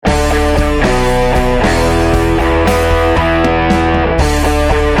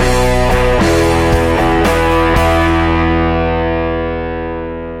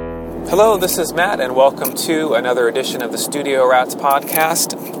Hello, this is Matt, and welcome to another edition of the Studio Rats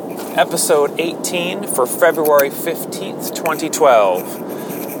podcast, episode 18 for February 15th,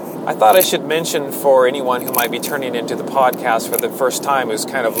 2012. I thought I should mention for anyone who might be turning into the podcast for the first time who's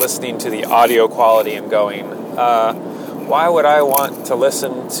kind of listening to the audio quality and going, why would I want to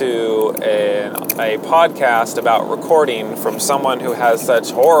listen to a podcast about recording from someone who has such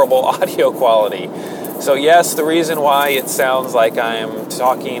horrible audio quality? So yes, the reason why it sounds like I'm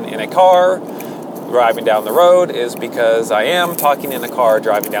talking in a car driving down the road is because I am talking in a car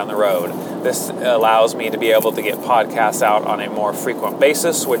driving down the road. This allows me to be able to get podcasts out on a more frequent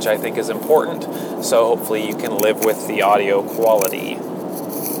basis, which I think is important, so hopefully you can live with the audio quality.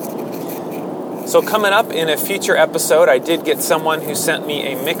 So coming up in a future episode, I did get someone who sent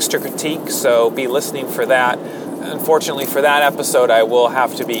me a mixture critique, so be listening for that. Unfortunately, for that episode, I will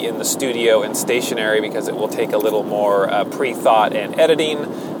have to be in the studio and stationary because it will take a little more pre-thought and editing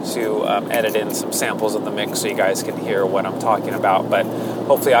to edit in some samples of the mix so you guys can hear what I'm talking about. But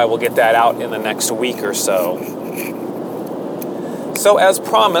hopefully I will get that out in the next week or so. So as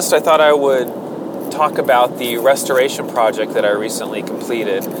promised, I thought I would talk about the restoration project that I recently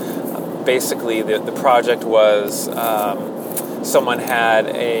completed. Basically, the project was... someone had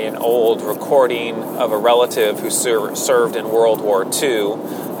an old recording of a relative who served in World War II.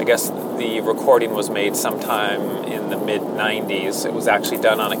 I guess the recording was made sometime in the mid-90s. It was actually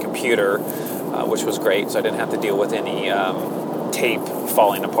done on a computer, which was great, so I didn't have to deal with any tape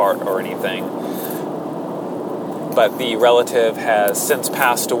falling apart or anything. But the relative has since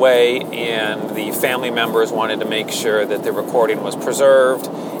passed away, and the family members wanted to make sure that the recording was preserved,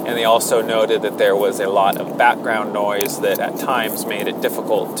 and they also noted that there was a lot of background noise that at times made it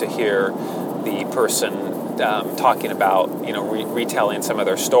difficult to hear the person talking about, retelling some of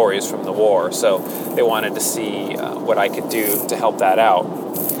their stories from the war. So they wanted to see what I could do to help that out.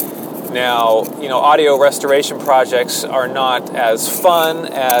 Now, audio restoration projects are not as fun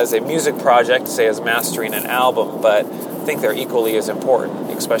as a music project, say as mastering an album, but I think they're equally as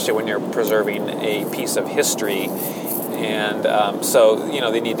important, especially when you're preserving a piece of history. And so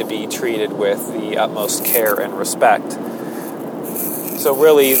they need to be treated with the utmost care and respect. So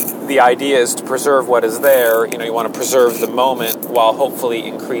really, the idea is to preserve what is there. You want to preserve the moment while hopefully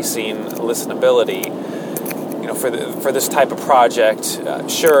increasing listenability. For this type of project,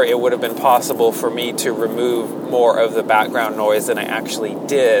 sure, it would have been possible for me to remove more of the background noise than I actually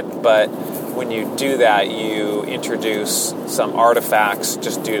did, but when you do that, you introduce some artifacts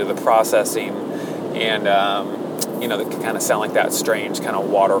just due to the processing, and that can kind of sound like that strange kind of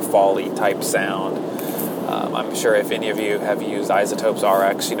waterfall-y type sound. I'm sure if any of you have used Isotopes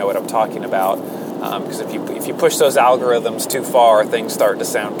RX, you know what I'm talking about. Because if you push those algorithms too far, things start to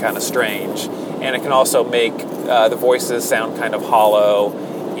sound kind of strange. And it can also make the voices sound kind of hollow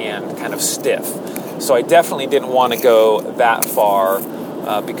and kind of stiff. So I definitely didn't want to go that far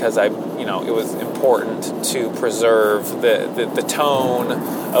because it was important to preserve the tone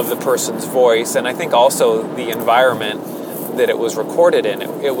of the person's voice, and I think also the environment that it was recorded in.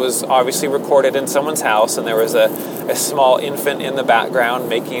 It was obviously recorded in someone's house, and there was a small infant in the background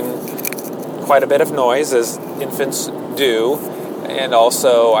making quite a bit of noise, as infants do, and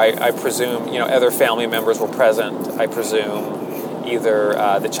also I presume other family members were present. I presume either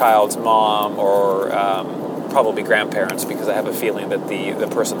the child's mom or probably grandparents, because I have a feeling that the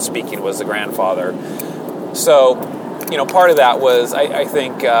person speaking was the grandfather. So part of that was I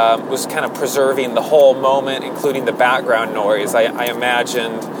think was kind of preserving the whole moment, including the background noise. I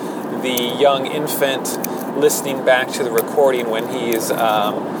imagined the young infant listening back to the recording when he's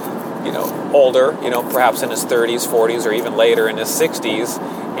older, perhaps in his 30s, 40s, or even later in his 60s,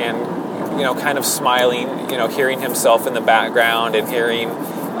 and, kind of smiling, hearing himself in the background and hearing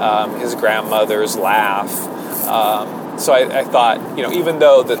his grandmother's laugh. So I thought, even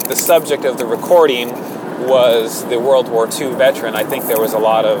though the subject of the recording was the World War II veteran, I think there was a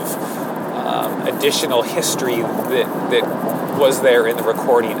lot of additional history that was there in the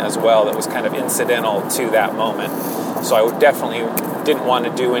recording as well that was kind of incidental to that moment. So I definitely didn't want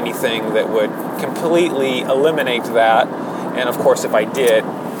to do anything that would completely eliminate that. And of course, if I did,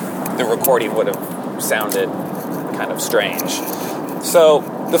 the recording would have sounded kind of strange. So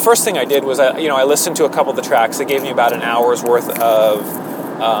the first thing I did was, I listened to a couple of the tracks. They gave me about an hour's worth of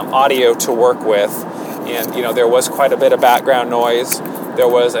audio to work with. And, there was quite a bit of background noise. There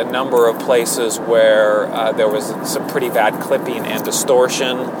was a number of places where there was some pretty bad clipping and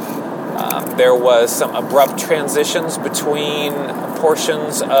distortion. There was some abrupt transitions between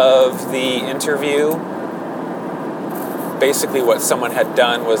portions of the interview. Basically, what someone had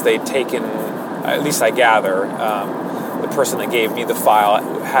done was they'd taken, at least I gather, the person that gave me the file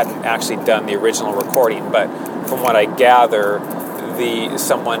hadn't actually done the original recording, but from what I gather,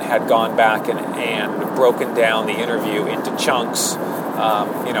 someone had gone back and broken down the interview into chunks,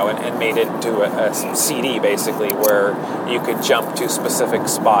 and made it into a CD, basically, where you could jump to specific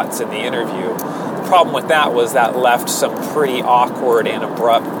spots in the interview. The problem with that was that left some pretty awkward and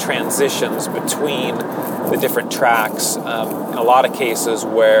abrupt transitions between the different tracks, in a lot of cases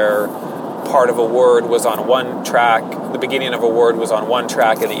where part of a word was on one track, the beginning of a word was on one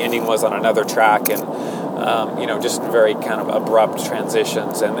track, and the ending was on another track, and just very kind of abrupt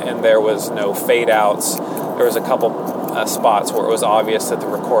transitions, and there was no fade outs. There was a couple spots where it was obvious that the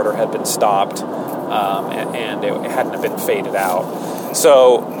recorder had been stopped, and it hadn't been faded out.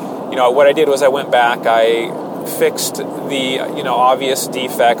 So, what I did was I went back, I fixed the obvious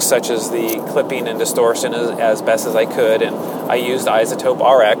defects such as the clipping and distortion as best as I could, and I used iZotope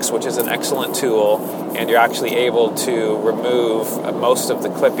RX, which is an excellent tool, and you're actually able to remove most of the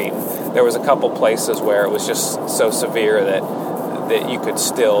clipping. There was a couple places where it was just so severe that you could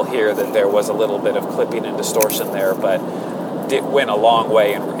still hear that there was a little bit of clipping and distortion there, but it went a long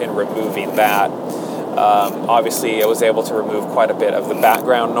way in removing that. Obviously, I was able to remove quite a bit of the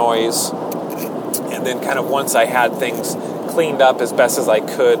background noise. And then kind of once I had things cleaned up as best as I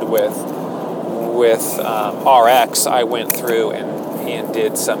could with RX, I went through and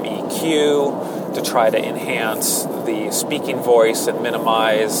did some EQ to try to enhance the speaking voice and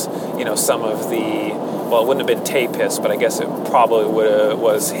minimize, some of the, well, it wouldn't have been tape hiss, but I guess it probably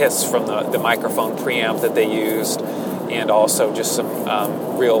was hiss from the microphone preamp that they used, and also just some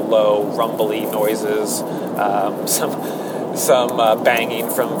real low rumbly noises, some banging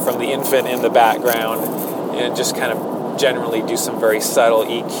from the infant in the background, and just kind of generally do some very subtle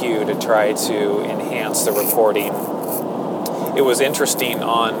EQ to try to enhance the recording. It was interesting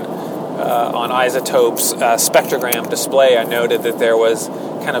on iZotope's spectrogram display. I noted that there was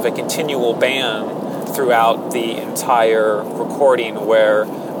kind of a continual band throughout the entire recording where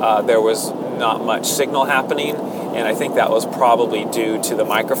there was not much signal happening, and I think that was probably due to the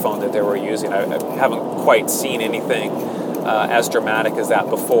microphone that they were using. I haven't quite seen anything as dramatic as that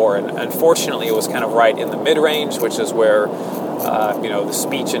before, and unfortunately it was kind of right in the mid-range, which is where the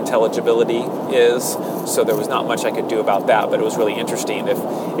speech intelligibility is, so there was not much I could do about that, but it was really interesting.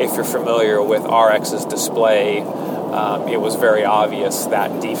 If you're familiar with RX's display, it was very obvious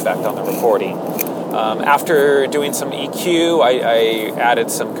that defect on the recording. After doing some EQ, I added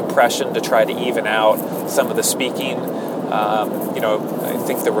some compression to try to even out some of the speaking. I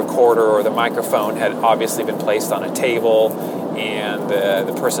think the recorder or the microphone had obviously been placed on a table, and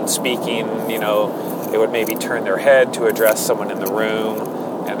the person speaking, they would maybe turn their head to address someone in the room,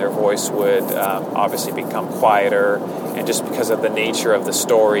 and their voice would obviously become quieter. And just because of the nature of the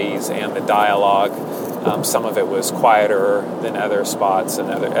stories and the dialogue, some of it was quieter than other spots, and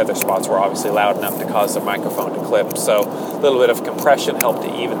other spots were obviously loud enough to cause the microphone to clip. So a little bit of compression helped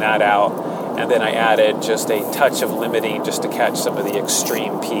to even that out. And then I added just a touch of limiting just to catch some of the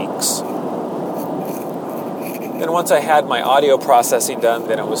extreme peaks. Then once I had my audio processing done,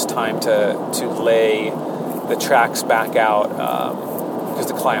 then it was time to lay the tracks back out because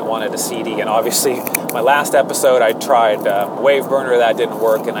the client wanted a CD. And obviously, my last episode I tried Waveburner, that didn't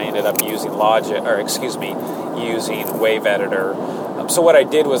work, and I ended up using using Wave Editor. So what I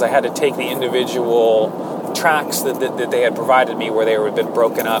did was I had to take the individual tracks that they had provided me where they had been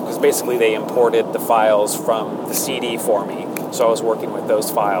broken up, because basically they imported the files from the CD for me, so I was working with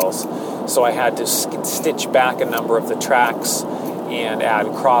those files. So I had to stitch back a number of the tracks and add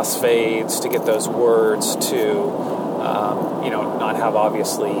crossfades to get those words to not have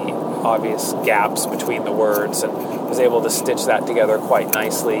obvious gaps between the words, and was able to stitch that together quite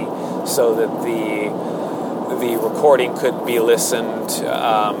nicely so that the recording could be listened,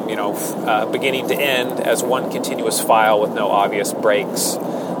 beginning to end as one continuous file with no obvious breaks.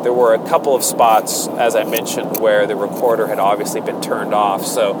 There were a couple of spots, as I mentioned, where the recorder had obviously been turned off,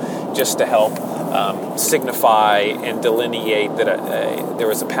 so just to help signify and delineate that there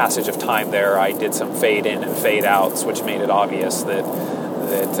was a passage of time there, I did some fade in and fade outs, which made it obvious that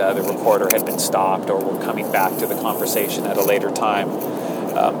the recorder had been stopped or were coming back to the conversation at a later time.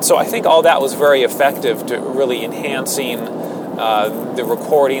 So I think all that was very effective to really enhancing the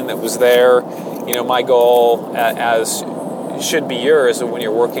recording that was there. My goal, as should be yours when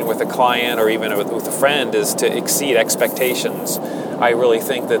you're working with a client or even with a friend, is to exceed expectations. I really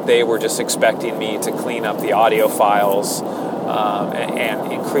think that they were just expecting me to clean up the audio files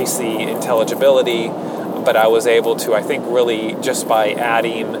and increase the intelligibility, but I was able to, I think, really just by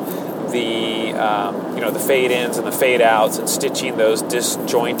adding the fade ins and the fade outs and stitching those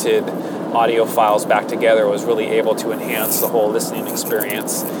disjointed audio files back together was really able to enhance the whole listening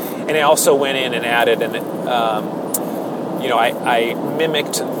experience. And I also went in and added I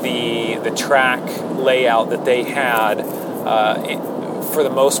mimicked the track layout that they had for the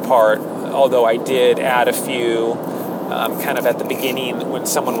most part, although I did add a few kind of at the beginning when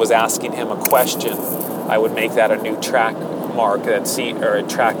someone was asking him a question. I would make that a new track mark a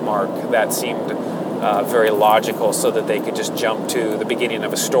track mark that seemed very logical, so that they could just jump to the beginning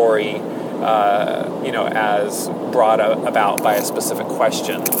of a story, as brought about by a specific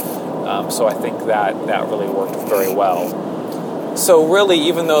question. So I think that really worked very well. So really,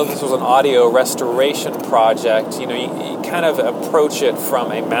 even though this was an audio restoration project, you kind of approach it from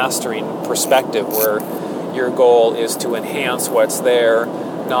a mastering perspective, where your goal is to enhance what's there,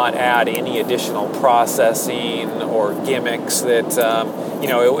 not add any additional processing or gimmicks that,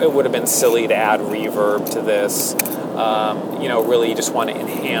 it would have been silly to add reverb to this. Really you just want to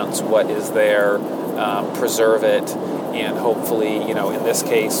enhance what is there, preserve it, and hopefully, in this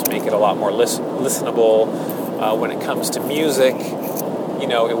case, make it a lot more listenable. When it comes to music,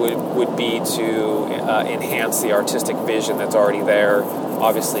 it would be to enhance the artistic vision that's already there.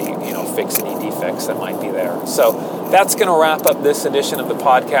 Obviously, fix any defects that might be there. So that's going to wrap up this edition of the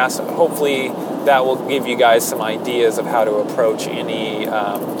podcast. Hopefully that will give you guys some ideas of how to approach any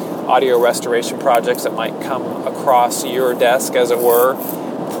audio restoration projects that might come across your desk, as it were.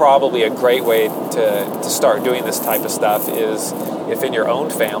 Probably a great way to start doing this type of stuff is if in your own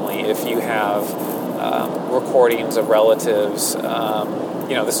family, if you have recordings of relatives,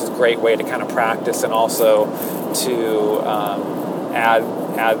 this is a great way to kind of practice, and also to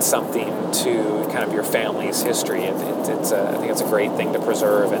add something to kind of your family's history. I think it's a great thing to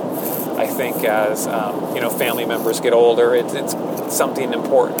preserve, and I think as family members get older, it's something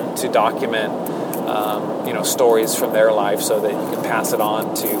important to document stories from their life, so that you can pass it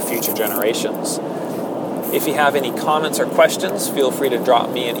on to future generations. If you have any comments or questions, feel free to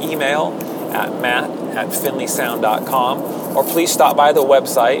drop me an email at matt@finleysound.com, or please stop by the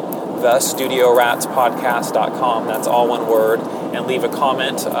website, thestudioratspodcast.com, that's all one word, and leave a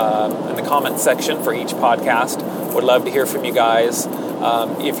comment in the comment section for each podcast. Would love to hear from you guys.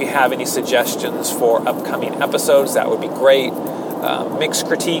 If you have any suggestions for upcoming episodes, that would be great. Mixed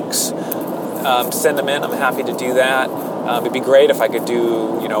critiques, send them in. I'm happy to do that. It'd be great if I could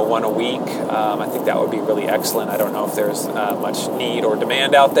do, one a week. I think that would be really excellent. I don't know if there's much need or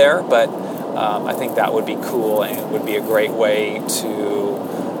demand out there, but I think that would be cool, and would be a great way to,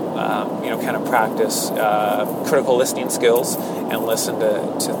 kind of practice critical listening skills and listen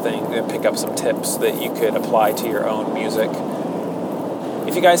to things and pick up some tips that you could apply to your own music.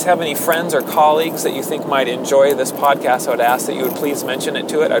 If you guys have any friends or colleagues that you think might enjoy this podcast, I would ask that you would please mention it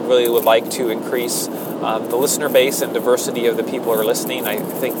to it. I really would like to increase the listener base and diversity of the people who are listening. I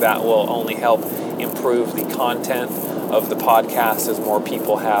think that will only help improve the content of the podcast as more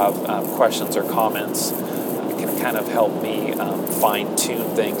people have questions or comments. It can kind of help me fine-tune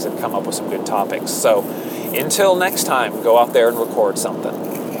things and come up with some good topics. So until next time, go out there and record something.